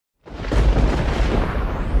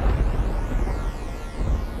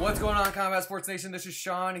What's going on, Combat Sports Nation? This is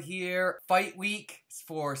Sean here. Fight week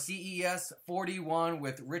for CES 41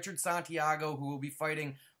 with Richard Santiago, who will be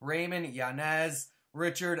fighting Raymond Yanez.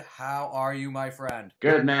 Richard, how are you, my friend?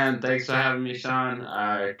 Good, man. Thanks for having me, Sean.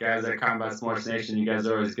 Guys at Combat Sports Nation, you guys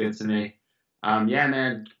are always good to me. Yeah,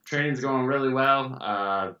 man, training's going really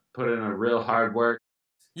well. Put in a real hard work.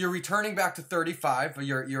 You're returning back to 35.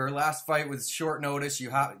 Your last fight was short notice. You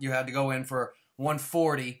had to go in for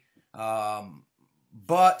 140.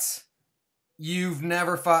 But you've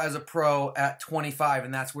never fought as a pro at 25,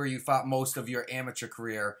 and that's where you fought most of your amateur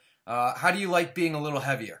career. How do you like being a little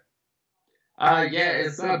heavier? Yeah,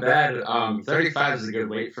 it's not bad. 35 is a good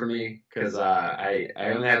weight for me because I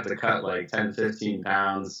only have to cut like 10, 15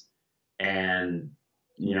 pounds, and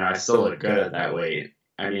I still look good at that weight.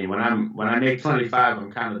 I mean, when I make 25,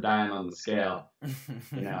 I'm kind of dying on the scale,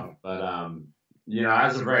 But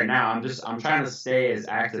as of right now, I'm trying to stay as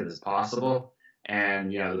active as possible.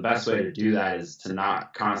 And, the best way to do that is to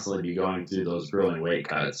not constantly be going through those grueling weight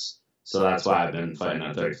cuts. So that's why I've been fighting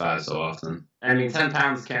at 35 so often. I mean, 10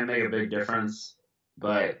 pounds can make a big difference,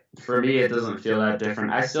 but for me, it doesn't feel that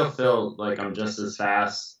different. I still feel like I'm just as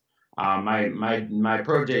fast. My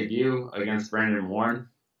pro debut against Brandon Warren,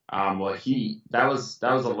 that was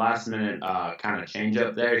a last minute kind of change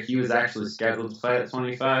up there. He was actually scheduled to fight at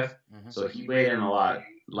 25, so he weighed in a lot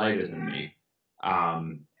lighter than me.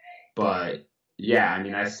 But yeah, I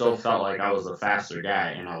mean, I still felt like I was a faster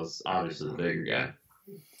guy, and I was obviously the bigger guy.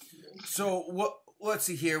 So let's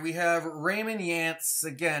see here. We have Raymond Yanez,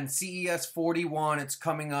 again, CES 41. It's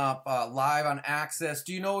coming up live on Access.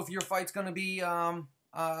 Do you know if your fight's going to be on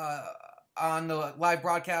the live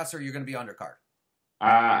broadcast, or you're going to be undercard?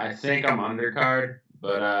 I think I'm undercard,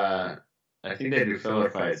 but I think they do filler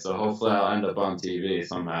fights, so hopefully I'll end up on TV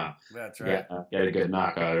somehow. That's right. Get a good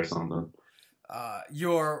knockout or something.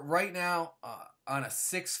 You're right now on a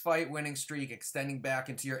 6-fight winning streak, extending back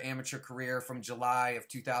into your amateur career from July of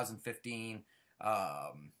 2015.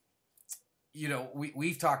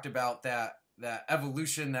 We've talked about that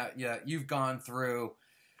evolution that you've gone through.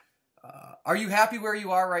 Are you happy where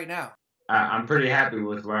you are right now? I'm pretty happy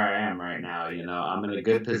with where I am right now. I'm in a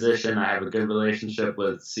good position. I have a good relationship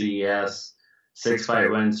with CES, 6-fight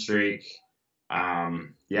win streak.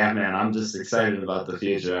 Yeah, man, I'm just excited about the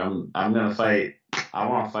future. I'm gonna fight. I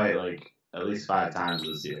want to fight like at least 5 times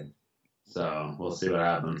this year. So we'll see what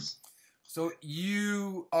happens. So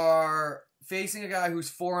you are facing a guy who's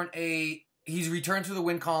 4-8. He's returned to the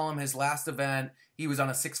win column. His last event, he was on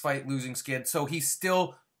a 6-fight losing skid. So he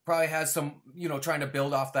still probably has some, trying to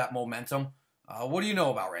build off that momentum. What do you know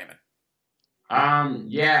about Raymond?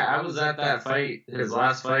 Yeah, I was at that fight, his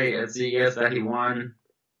last fight at CES that he won.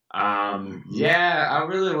 Yeah, I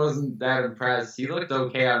really wasn't that impressed. He looked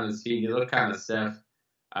okay on his feet. He looked kind of stiff.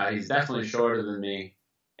 He's definitely shorter than me.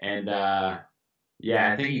 And,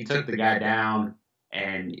 yeah, I think he took the guy down,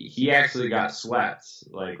 and he actually got swept,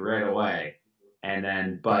 like, right away. And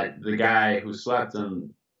then, but the guy who swept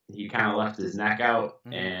him, he kind of left his neck out,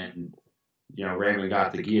 and, Raymond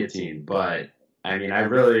got the guillotine. But, I mean, I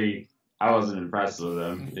wasn't impressed with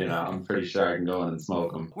him. I'm pretty sure I can go in and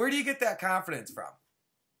smoke him. Where do you get that confidence from?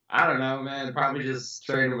 I don't know, man. Probably just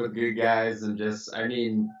training with good guys and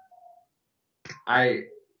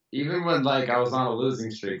even when, I was on a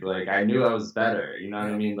losing streak, I knew I was better. You know what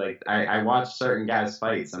I mean? I watched certain guys'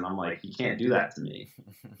 fights, and I'm like, he can't do that to me.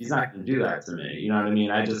 He's not going to do that to me. You know what I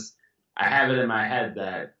mean? I have it in my head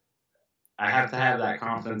that I have to have that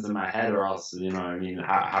confidence in my head, or else, you know what I mean?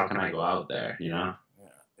 How can I go out there, Yeah,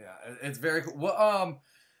 it's very cool. Well,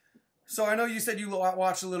 so I know you said you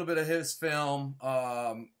watched a little bit of his film.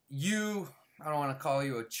 I don't want to call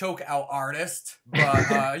you a choke out artist,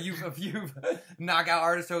 but you've knockout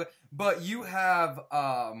artist, but you have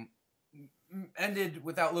ended,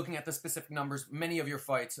 without looking at the specific numbers, many of your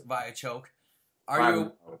fights via choke. Are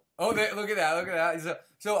you? Oh, look at that!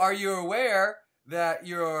 So are you aware that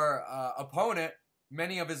your opponent,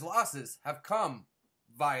 many of his losses have come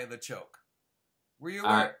via the choke? Were you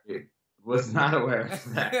aware? I was not aware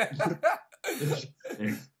of that.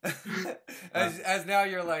 as now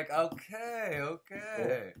you're like,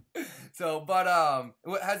 okay. So, but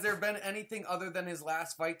has there been anything other than his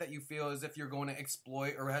last fight that you feel as if you're going to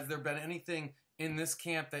exploit, or has there been anything in this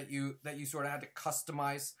camp that you sort of had to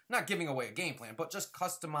customize, not giving away a game plan, but just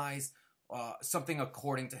customize something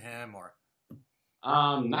according to him? Or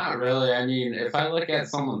not really. I mean, if I look at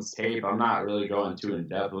someone's tape, I'm not really going too in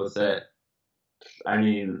depth with it. I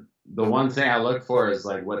mean, the one thing I look for is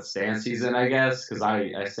what stance he's in, I guess, because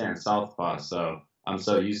I stand southpaw, so I'm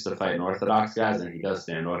so used to fighting orthodox guys, and he does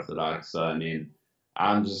stand orthodox. So I mean,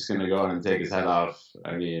 I'm just gonna go in and take his head off.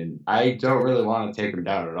 I mean, I don't really want to take him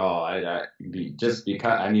down at all. Just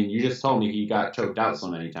because I mean, you just told me he got choked out so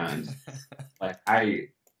many times. Like I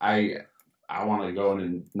want to go in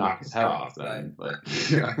and knock his head off then. Right.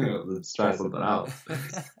 But let's try something else.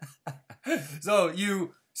 So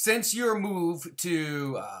since your move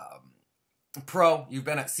to pro, you've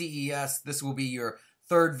been at CES. This will be your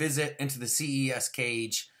third visit into the CES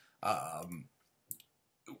cage.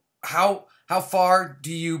 How far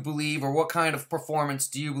do you believe, or what kind of performance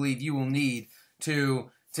do you believe you will need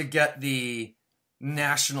to get the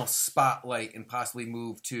national spotlight and possibly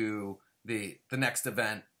move to the next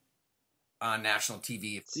event on national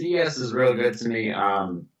TV? CES is real good to me.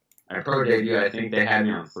 My pro debut, I think they had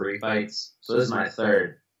me on 3 fights, so this is my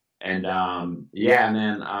third. And yeah,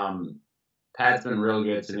 man, Pat's been real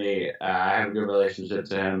good to me. I have a good relationship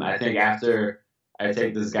to him. I think after I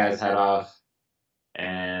take this guy's head off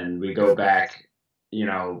and we go back, you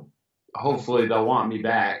know, hopefully they'll want me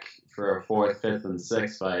back for a 4th, 5th, and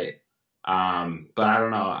 6th fight. But I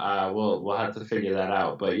don't know. We'll have to figure that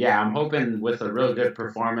out. But yeah, I'm hoping with a real good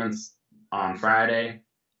performance on Friday,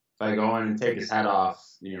 if I go in and take his head off,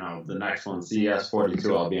 you know, the next one, CES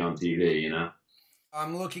 42, I'll be on TV, you know.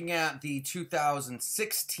 I'm looking at the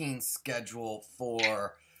 2016 schedule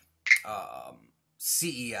for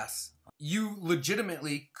CES. You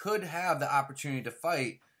legitimately could have the opportunity to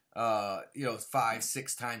fight,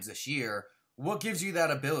 5-6 times this year. What gives you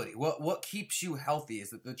that ability? What keeps you healthy?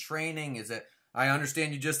 Is it the training? Is it? I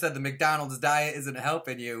understand you just said the McDonald's diet isn't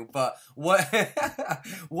helping you, but what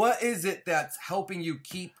what is it that's helping you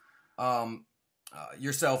keep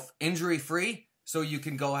yourself injury free so you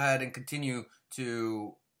can go ahead and continue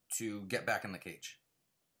to get back in the cage?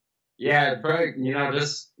 Yeah, probably, you know,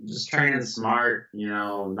 just training smart, you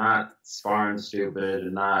know, not sparring stupid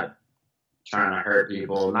and not trying to hurt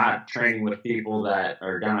people, not training with people that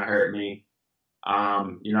are going to hurt me.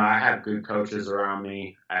 You know, I have good coaches around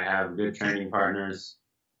me. I have good training partners.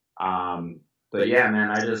 But yeah, man,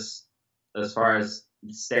 as far as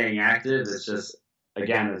staying active, it's just,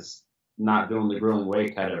 again, it's not doing the grueling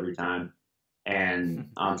weight cut every time. And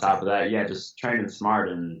on top of that, yeah, just training smart.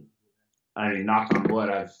 And I mean, knock on wood,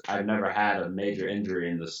 I've never had a major injury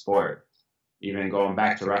in the sport. Even going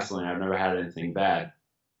back to wrestling, I've never had anything bad.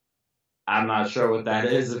 I'm not sure what that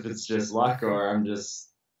is, if it's just luck or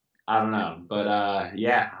I don't know. But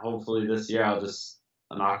yeah, hopefully this year I'll just,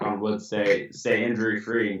 knock on wood, stay injury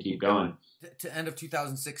free and keep going. To end of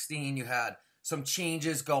 2016, you had some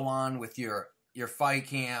changes go on with your fight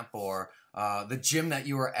camp or the gym that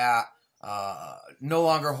you were at. No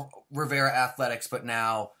longer Rivera Athletics, but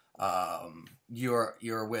now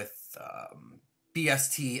you're with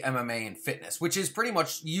BST MMA and Fitness, which is pretty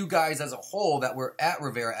much you guys as a whole that were at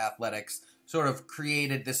Rivera Athletics sort of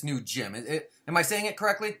created this new gym. Am I saying it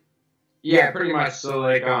correctly? Yeah, pretty much. So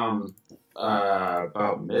like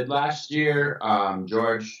about mid last year,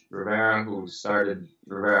 George Rivera, who started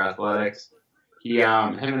Rivera Athletics,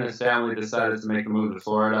 him and his family decided to make a move to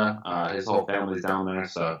Florida. His whole family's down there,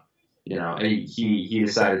 so you know, he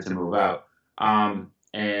decided to move out.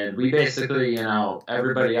 And we basically, you know,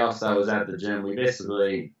 everybody else that was at the gym, we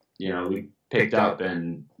basically, you know, we picked up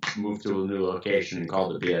and moved to a new location and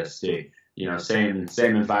called it BST. You know, same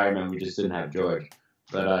environment. We just didn't have George.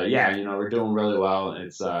 But yeah, you know, we're doing really well.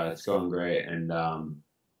 It's going great, and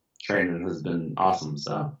training has been awesome.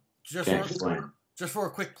 So just for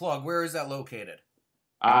a quick plug, where is that located?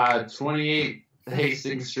 28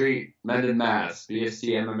 Hastings Street, Mendon, Mass. BST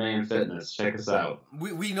MMA and Fitness. Check us out.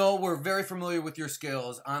 We know, we're very familiar with your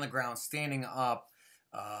skills on the ground, standing up.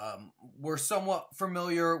 We're somewhat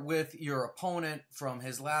familiar with your opponent from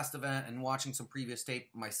his last event and watching some previous tape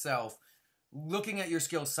myself. Looking at your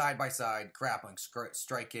skills side by side, grappling,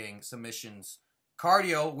 striking, submissions,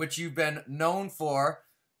 cardio, which you've been known for.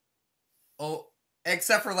 Oh,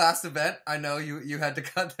 except for last event, I know you had to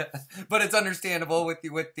cut that, but it's understandable with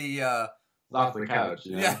the off the couch.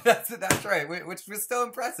 You know? Yeah, that's right, which was still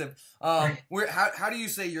impressive. How do you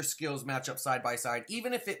say your skills match up side by side,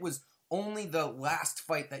 even if it was only the last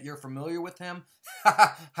fight that you're familiar with him?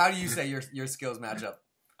 How do you say your skills match up?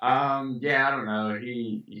 Yeah, I don't know.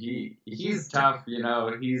 He's tough, you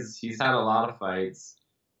know. He's had a lot of fights.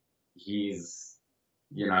 He's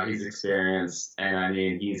experienced, and I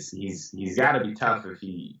mean, he's got to be tough if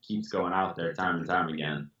he keeps going out there time and time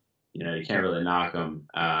again. You know, you can't really knock him.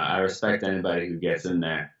 I respect anybody who gets in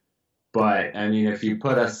there, but I mean, if you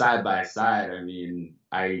put us side by side, I mean,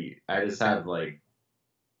 I just have I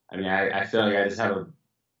feel like I just have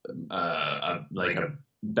a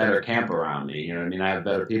better camp around me. You know what I mean? I have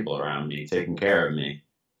better people around me taking care of me.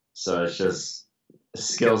 So it's just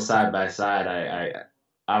skills side by side.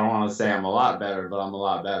 I don't want to say I'm a lot better, but I'm a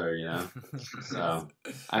lot better, you know. So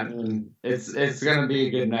I mean, it's gonna be a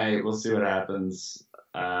good night. We'll see what happens.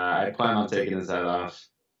 I plan on taking his head off.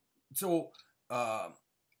 So,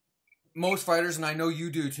 most fighters, and I know you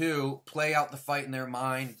do too, play out the fight in their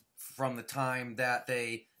mind from the time that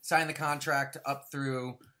they sign the contract up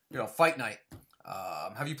through, fight night.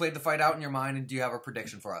 Have you played the fight out in your mind, and do you have a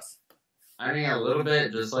prediction for us? I mean, a little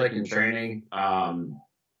bit, just like in training,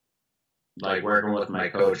 like working with my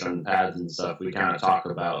coach on pads and stuff. We kind of talk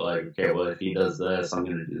about like, okay, well, if he does this, I'm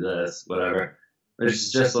going to do this, whatever.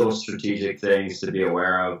 There's just little strategic things to be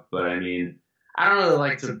aware of. But I mean, I don't really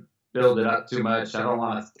like to build it up too much. I don't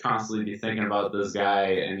want to constantly be thinking about this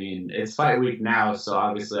guy. I mean, it's fight week now, so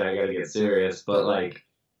obviously I got to get serious. But like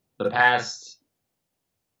the past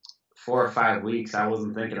 4 or 5 weeks, I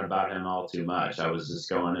wasn't thinking about him all too much. I was just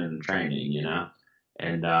going in and training, you know?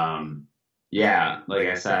 And, yeah, like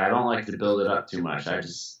I said, I don't like to build it up too much.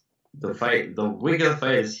 The week of the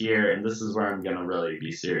fight is here, and this is where I'm going to really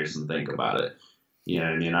be serious and think about it. You know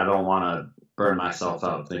what I mean? I don't want to burn myself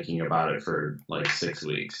out thinking about it for like 6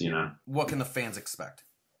 weeks, you know? What can the fans expect?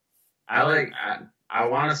 I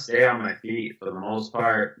want to stay on my feet for the most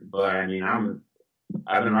part, but I mean,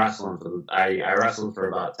 I've been wrestling I wrestled for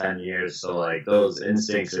about 10 years, so like those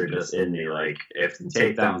instincts are just in me. Like if the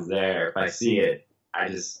takedown's there, if I see it, I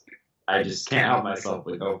just can't help myself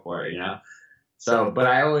but go for it, you know? So, but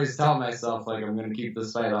I always tell myself like I'm going to keep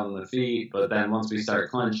this fight on the feet, but then once we start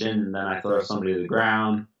clinching, and then I throw somebody to the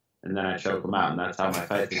ground, and then I choke them out, and that's how my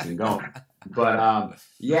fight has been going. But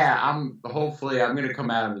yeah, I'm going to come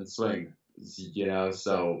at him and swing, you know.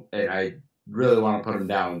 So, and I really want to put him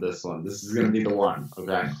down with this one. This is going to be the one.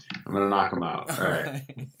 Okay, I'm going to knock him out. All right.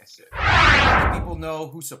 People know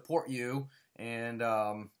who support you and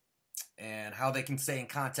how they can stay in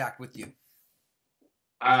contact with you.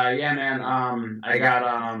 Yeah, man. I got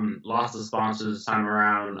lots of sponsors this time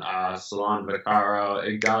around. Salon Vaccaro,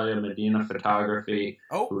 Igalia Medina Photography,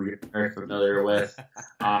 who you're very familiar with.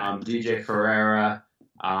 DJ Ferreira,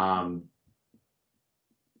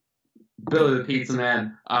 Billy the Pizza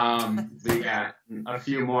Man. We got a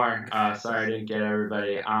few more. Sorry I didn't get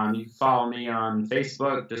everybody. You can follow me on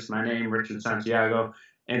Facebook, just my name, Richard Santiago.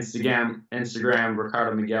 Instagram,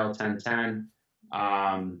 Ricardo Miguel 1010.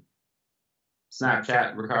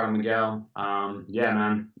 Snapchat, Ricardo Miguel. Yeah,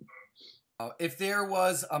 man. If there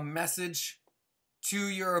was a message to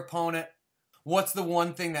your opponent, what's the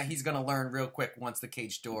one thing that he's going to learn real quick once the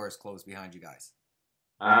cage door is closed behind you guys?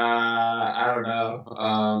 I don't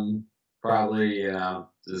know. Probably,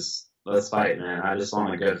 just let's fight, man. I just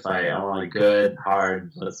want a good fight. I want a good,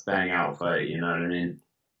 hard, let's bang out fight. You know what I mean?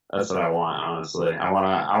 That's what I want, honestly. I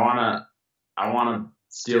wanna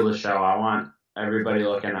steal the show. I want everybody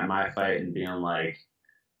looking at my fight and being like,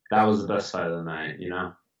 that was the best fight of the night, you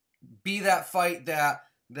know? Be that fight that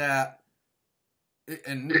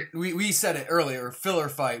and we said it earlier, filler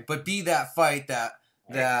fight, but be that fight that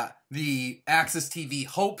the Access TV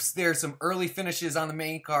hopes there's some early finishes on the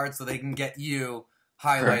main card so they can get you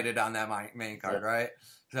highlighted on that main card, right?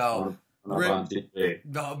 So on TV.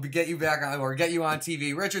 Get you back on, or get you on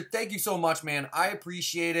TV. Richard, thank you so much, man. I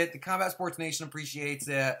appreciate it. The Combat Sports Nation appreciates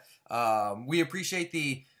it. We appreciate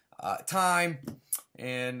the time,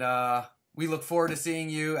 and we look forward to seeing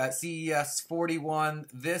you at CES 41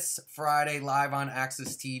 this Friday live on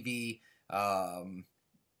Access TV.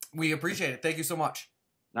 We appreciate it. Thank you so much.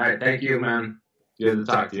 All right, thank you, man. Good to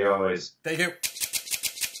talk to you always. Thank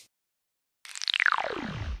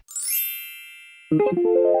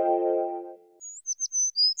you.